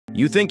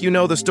You think you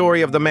know the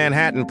story of the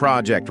Manhattan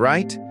Project,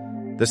 right?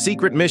 The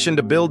secret mission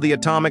to build the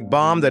atomic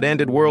bomb that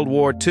ended World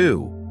War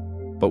II.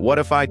 But what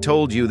if I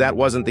told you that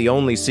wasn't the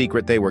only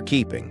secret they were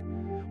keeping?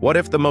 What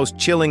if the most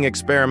chilling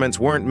experiments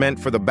weren't meant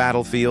for the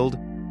battlefield,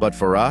 but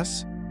for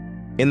us?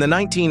 In the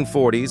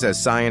 1940s, as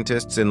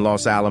scientists in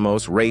Los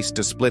Alamos raced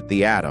to split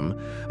the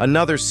atom,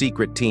 another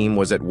secret team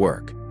was at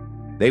work.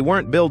 They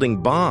weren't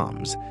building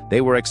bombs, they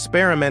were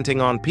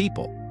experimenting on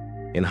people.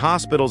 In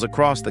hospitals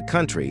across the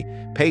country,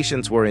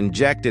 patients were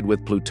injected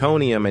with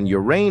plutonium and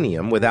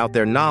uranium without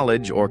their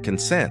knowledge or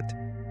consent.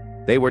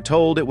 They were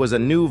told it was a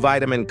new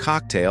vitamin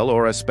cocktail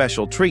or a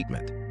special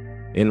treatment.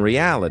 In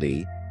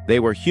reality, they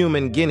were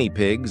human guinea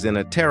pigs in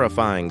a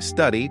terrifying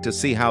study to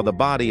see how the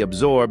body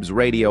absorbs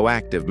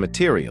radioactive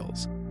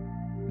materials.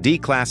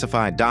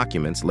 Declassified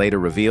documents later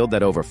revealed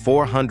that over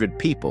 400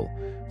 people,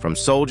 from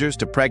soldiers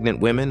to pregnant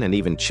women and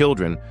even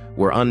children,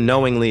 were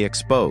unknowingly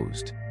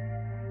exposed.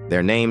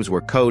 Their names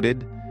were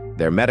coded,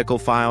 their medical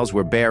files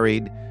were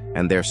buried,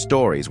 and their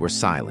stories were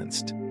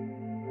silenced.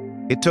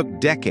 It took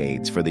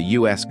decades for the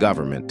U.S.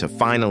 government to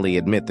finally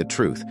admit the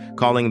truth,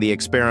 calling the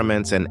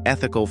experiments an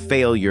ethical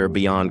failure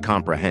beyond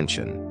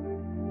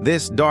comprehension.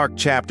 This dark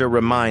chapter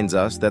reminds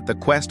us that the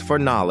quest for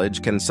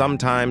knowledge can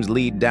sometimes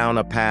lead down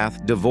a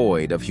path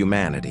devoid of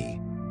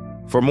humanity.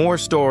 For more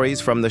stories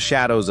from the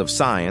shadows of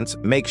science,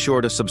 make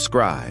sure to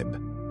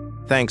subscribe.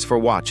 Thanks for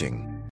watching.